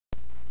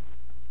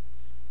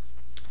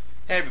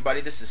Hey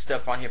everybody, this is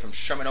Stefan here from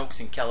Sherman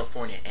Oaks in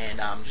California, and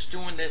I'm just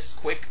doing this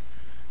quick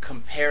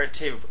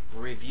comparative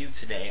review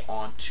today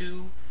on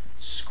two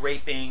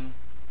scraping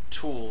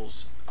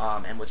tools.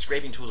 And what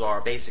scraping tools are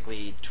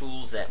basically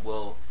tools that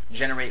will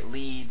generate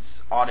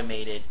leads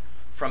automated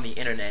from the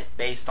internet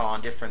based on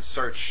different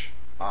search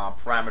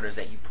parameters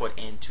that you put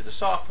into the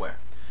software.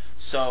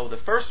 So the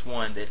first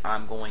one that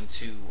I'm going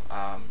to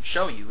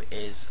show you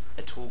is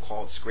a tool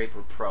called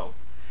Scraper Pro.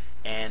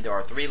 And there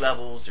are three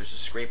levels. There's a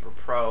Scraper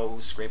Pro,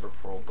 Scraper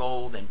Pro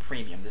Gold, and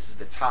Premium. This is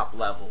the top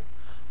level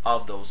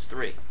of those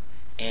three.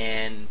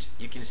 And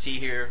you can see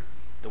here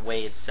the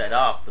way it's set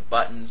up. The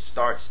buttons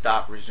start,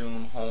 stop,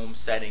 resume, home,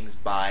 settings,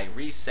 buy,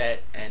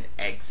 reset, and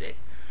exit.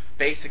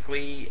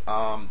 Basically,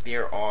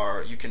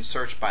 you can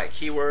search by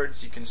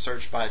keywords, you can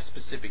search by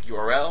specific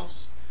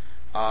URLs,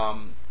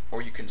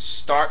 or you can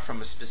start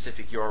from a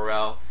specific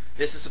URL.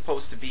 This is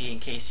supposed to be in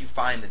case you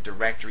find the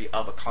directory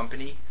of a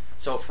company.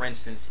 So for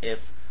instance,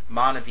 if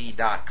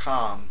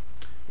Monavi.com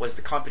was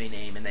the company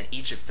name and then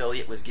each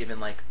affiliate was given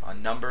like a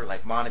number,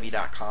 like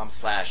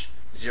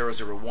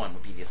Monavi.com/001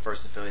 would be the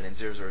first affiliate, then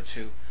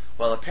 002.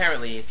 Well,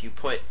 apparently if you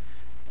put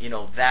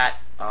that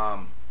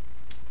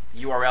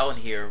URL in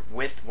here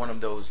with one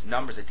of those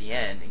numbers at the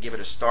end and give it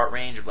a start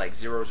range of like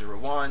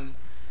 001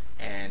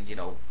 and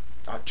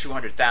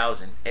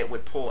 200,000, it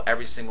would pull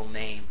every single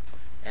name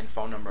and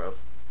phone number of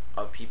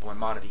people in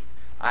Monavi.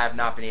 I have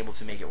not been able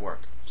to make it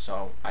work.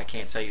 So I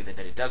can't tell you that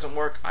it doesn't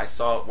work. I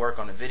saw it work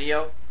on a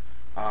video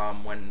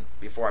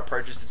before I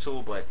purchased the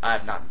tool, but I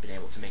have not been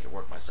able to make it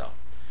work myself.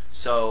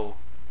 So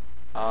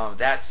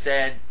that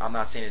said, I'm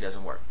not saying it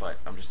doesn't work, but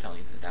I'm just telling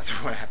you that that's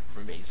what happened for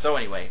me. So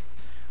anyway,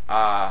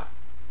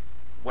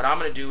 what I'm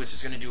going to do is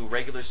just going to do a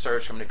regular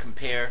search. I'm going to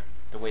compare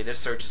the way this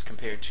search is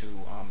compared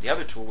to the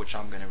other tool, which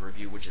I'm going to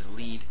review, which is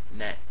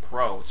LeadNet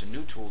Pro. It's a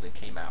new tool that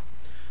came out.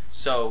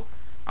 So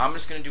I'm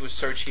just going to do a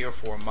search here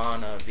for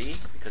Monavi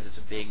because it's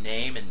a big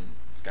name and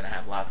it's going to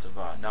have lots of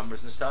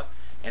numbers and stuff.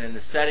 And in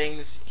the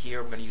settings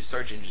here, we're going to use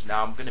search engines.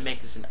 Now I'm going to make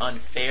this an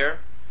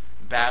unfair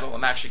battle.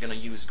 I'm actually going to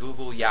use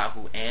Google,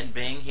 Yahoo, and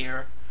Bing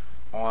here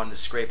on the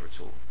Scraper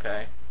tool.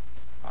 Okay.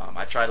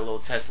 I tried a little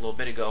test a little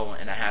bit ago,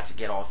 and I had to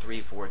get all three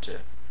for it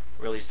to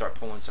really start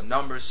pulling some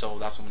numbers. So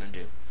that's what I'm going to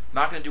do. I'm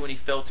not going to do any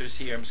filters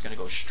here. I'm just going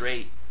to go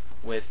straight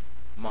with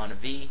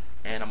Monavi,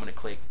 and I'm going to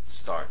click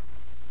Start.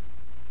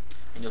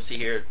 And you'll see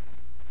here,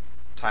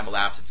 time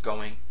elapse. It's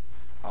going.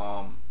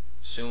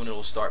 Soon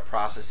it'll start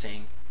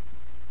processing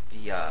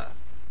the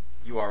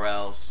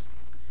URLs,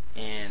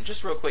 and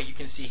just real quick, you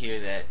can see here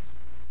that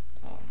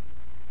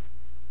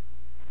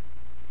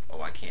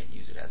I can't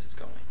use it as it's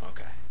going.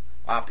 Okay,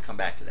 I'll have to come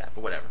back to that,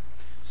 but whatever.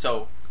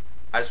 So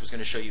I just was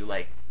going to show you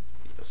like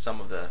some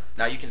of the.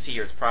 Now you can see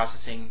here it's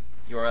processing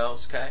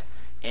URLs, okay,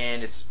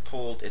 and it's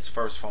pulled its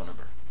first phone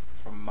number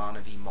from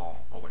Monavi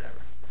Mall or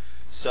whatever.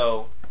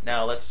 So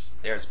now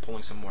there's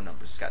pulling some more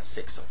numbers. It's got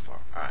 6 so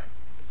far. All right.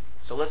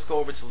 So let's go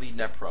over to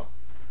LeadNet Pro.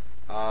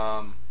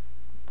 Go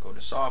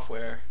to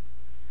software.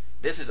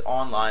 This is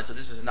online, so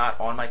this is not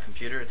on my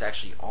computer. It's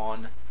actually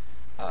on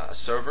a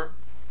server.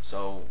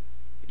 So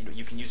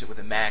you can use it with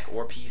a Mac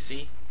or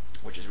PC,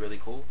 which is really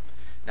cool.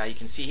 Now you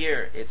can see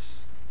here,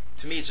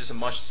 to me it's just a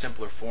much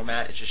simpler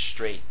format. It's just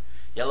straight.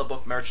 Yellow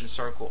Book, Merchant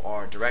Circle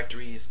are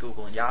directories.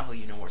 Google and Yahoo,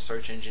 are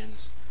search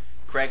engines.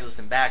 Craigslist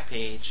and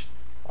Backpage.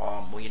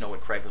 Well, you know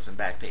what Craigslist and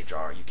Backpage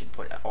are. You can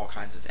put all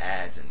kinds of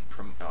ads and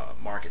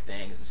market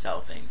things and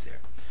sell things there.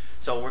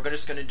 So we're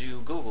just going to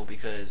do Google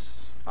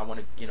because I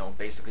want to,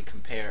 basically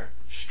compare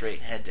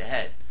straight head to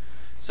head.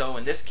 So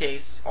in this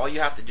case, all you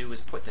have to do is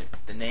put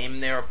the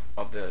name there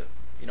of the,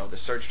 the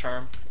search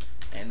term.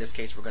 And in this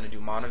case, we're going to do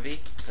Monavi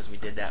because we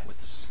did that with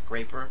the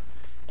Scraper.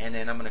 And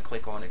then I'm going to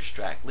click on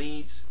Extract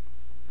Leads.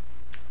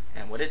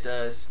 And what it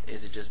does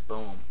is it just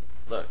boom.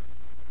 Look,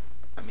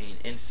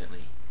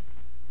 instantly.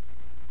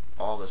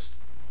 All this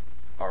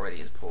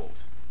already is pulled,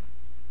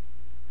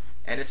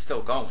 and it's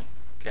still going.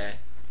 Okay,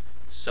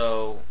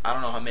 so I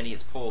don't know how many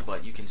it's pulled,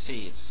 but you can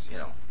see it's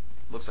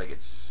looks like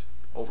it's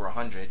over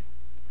 100.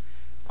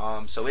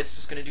 So it's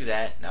just going to do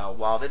that. Now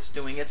while that's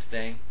doing its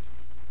thing,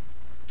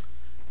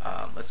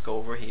 let's go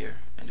over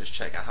here and just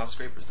check out how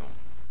Scraper's doing.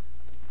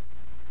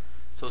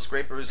 So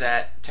Scraper is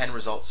at 10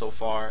 results so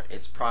far.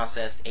 It's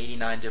processed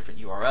 89 different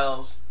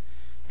URLs,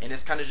 and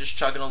it's kind of just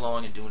chugging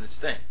along and doing its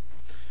thing.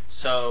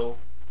 So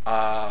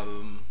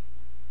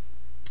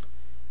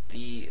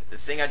the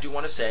thing I do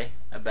want to say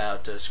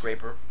about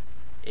Scraper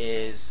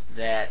is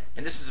that,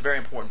 and this is a very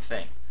important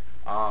thing,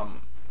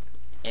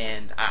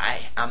 and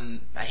I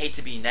hate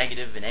to be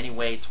negative in any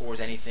way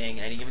towards anything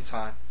at any given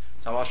time,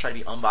 so I'll always try to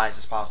be unbiased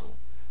as possible.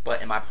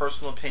 But in my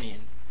personal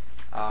opinion,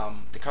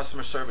 the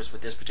customer service with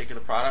this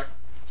particular product,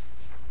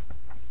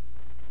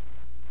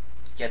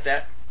 get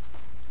that?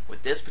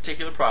 With this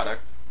particular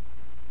product,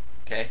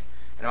 okay,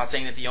 and I'm not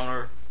saying that the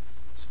owner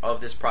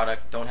of this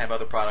product don't have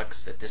other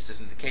products that this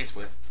isn't the case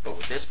with, but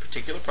with this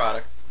particular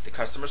product, the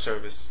customer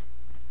service,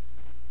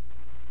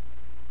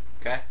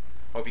 okay,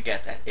 hope you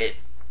get that, it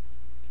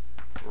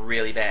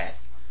really bad.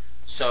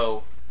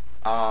 So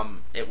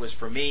it was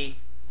for me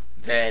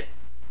that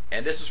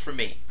and this is for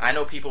me. I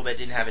know people that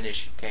didn't have an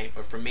issue, okay?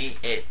 But for me,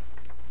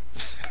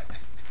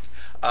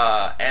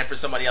 and for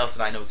somebody else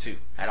that I know too,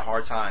 had a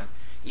hard time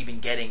even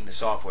getting the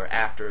software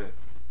after it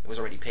was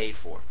already paid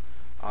for.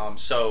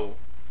 So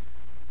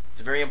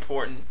it's very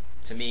important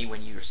to me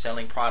when you're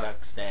selling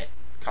products that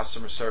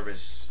customer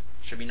service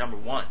should be number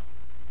one.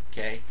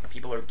 Okay, if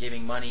people are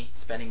giving money,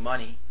 spending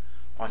money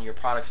on your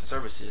products and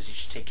services, you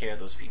should take care of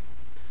those people.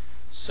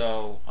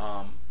 So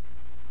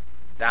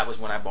that was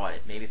when I bought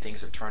it. Maybe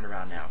things have turned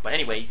around now. But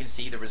anyway, you can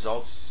see the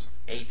results.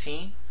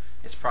 18.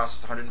 It's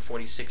processed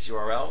 146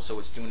 URLs, so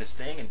it's doing its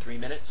thing in 3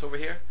 minutes over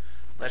here.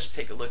 Let's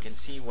take a look and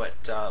see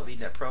what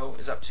LeadNet Pro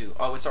is up to.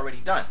 Oh, it's already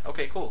done.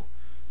 Okay, cool.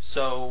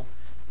 So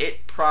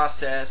it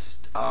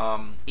processed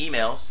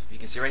emails. You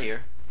can see right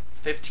here,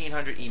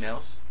 1,500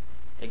 emails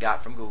it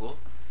got from Google.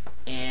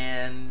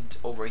 And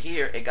over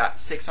here, it got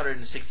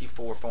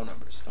 664 phone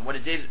numbers. And what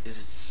it did is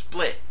it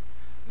split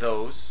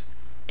those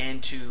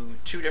into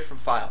 2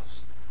 different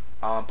files.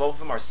 Both of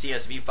them are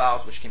CSV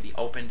files, which can be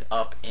opened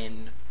up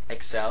in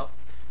Excel.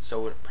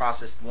 So it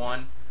processed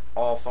one,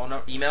 all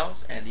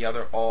emails, and the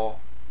other, all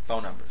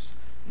phone numbers.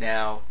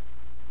 Now,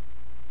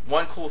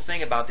 one cool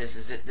thing about this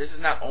is that this is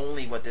not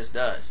only what this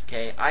does.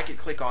 Okay, I could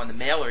click on the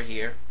mailer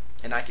here,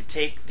 and I could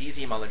take these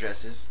email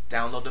addresses,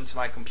 download them to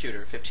my computer,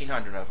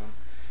 1,500 of them.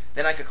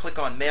 Then I could click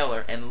on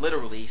mailer and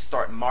literally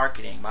start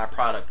marketing my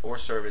product or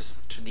service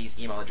to these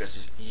email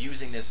addresses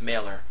using this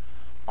mailer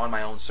on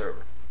my own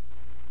server.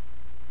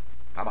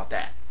 How about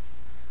that?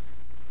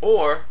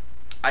 Or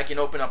I can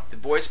open up the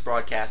voice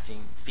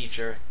broadcasting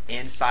feature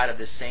inside of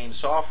the same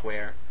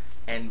software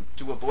and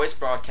do a voice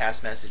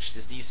broadcast message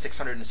to these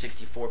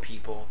 664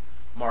 people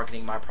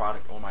marketing my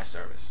product or my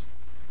service.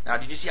 Now,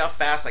 did you see how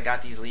fast I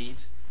got these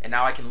leads? And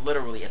now I can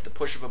literally, at the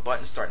push of a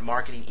button, start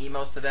marketing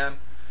emails to them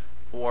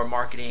or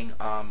marketing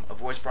a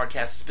voice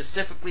broadcast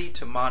specifically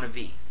to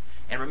Monavie.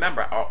 And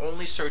remember, I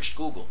only searched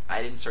Google.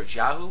 I didn't search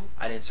Yahoo.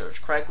 I didn't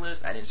search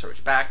Craigslist. I didn't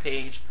search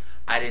Backpage.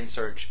 I didn't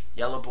search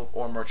Yellow Book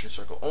or Merchant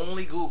Circle.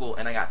 Only Google,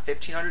 and I got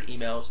 1,500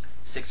 emails,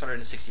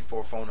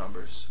 664 phone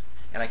numbers,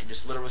 and I can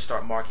just literally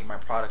start marketing my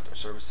product or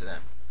service to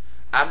them.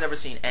 I've never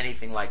seen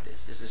anything like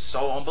this. This is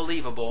so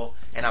unbelievable,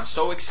 and I'm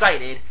so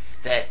excited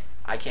that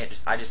I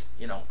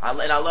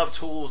love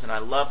tools and I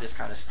love this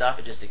kind of stuff.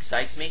 It just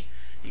excites me.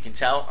 You can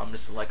tell I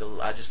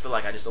just feel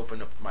like I just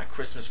opened up my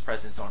Christmas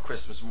presents on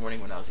Christmas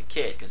morning when I was a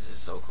kid, because this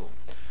is so cool.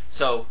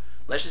 So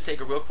let's just take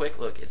a real quick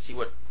look and see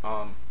what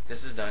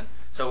this is done.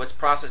 So it's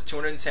processed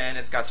 210.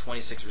 It's got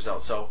 26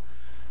 results. So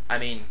I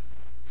mean,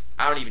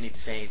 I don't even need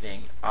to say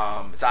anything.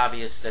 It's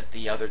obvious that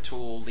the other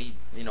tool,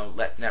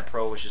 LeadNet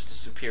Pro, is just a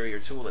superior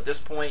tool at this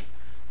point.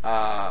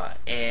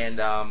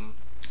 And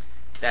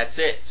that's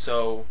it.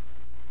 So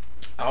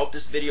I hope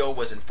this video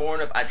was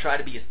informative. I try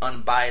to be as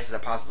unbiased as I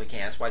possibly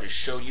can. That's why I just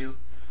showed you,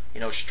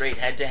 straight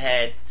head to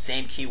head,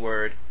 same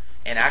keyword.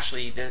 And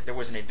actually, there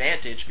was an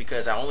advantage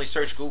because I only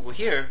searched Google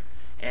here,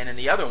 and in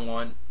the other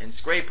one, in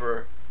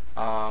Scraper,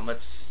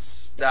 let's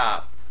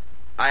stop.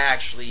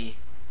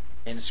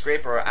 In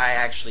Scraper, I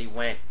actually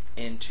went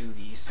into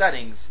the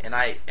settings and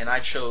I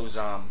chose.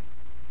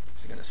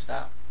 Is it gonna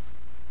stop?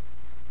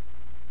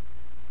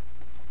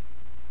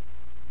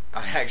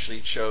 I actually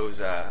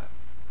chose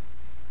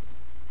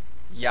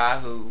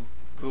Yahoo,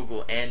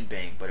 Google, and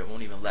Bing, but it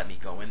won't even let me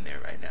go in there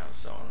right now,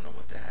 so I don't know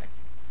what the heck.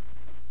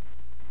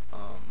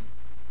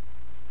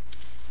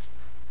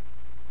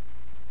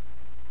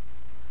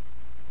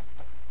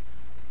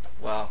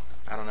 Well,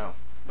 I don't know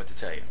what to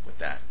tell you with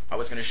that. I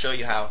was going to show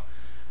you how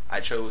I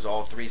chose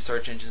all 3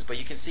 search engines, but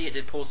you can see it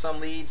did pull some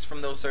leads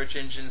from those search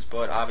engines,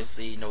 but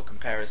obviously no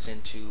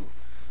comparison to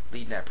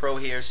LeadNet Pro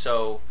here.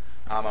 So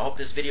I hope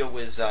this video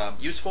was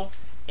useful,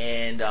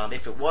 and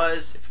if it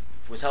was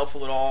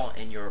helpful at all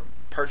in your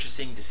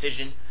purchasing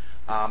decision,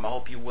 I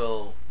hope you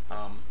will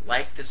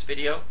like this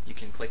video. You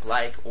can click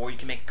like, or you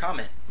can make a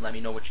comment and let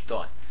me know what you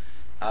thought.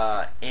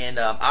 And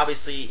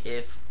obviously,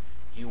 if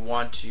you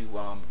want to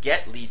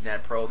get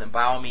LeadNet Pro, then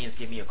by all means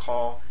give me a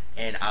call,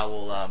 and I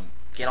will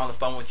get on the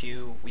phone with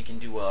you. We can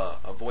do a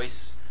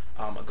voice,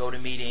 a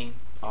GoToMeeting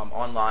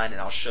online,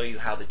 and I'll show you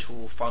how the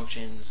tool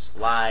functions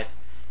live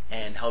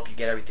and help you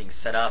get everything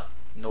set up.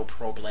 No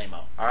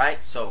problemo.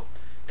 Alright, so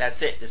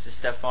that's it. This is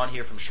Stefan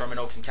here from Sherman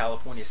Oaks in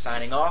California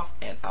signing off,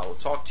 and I will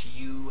talk to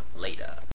you later.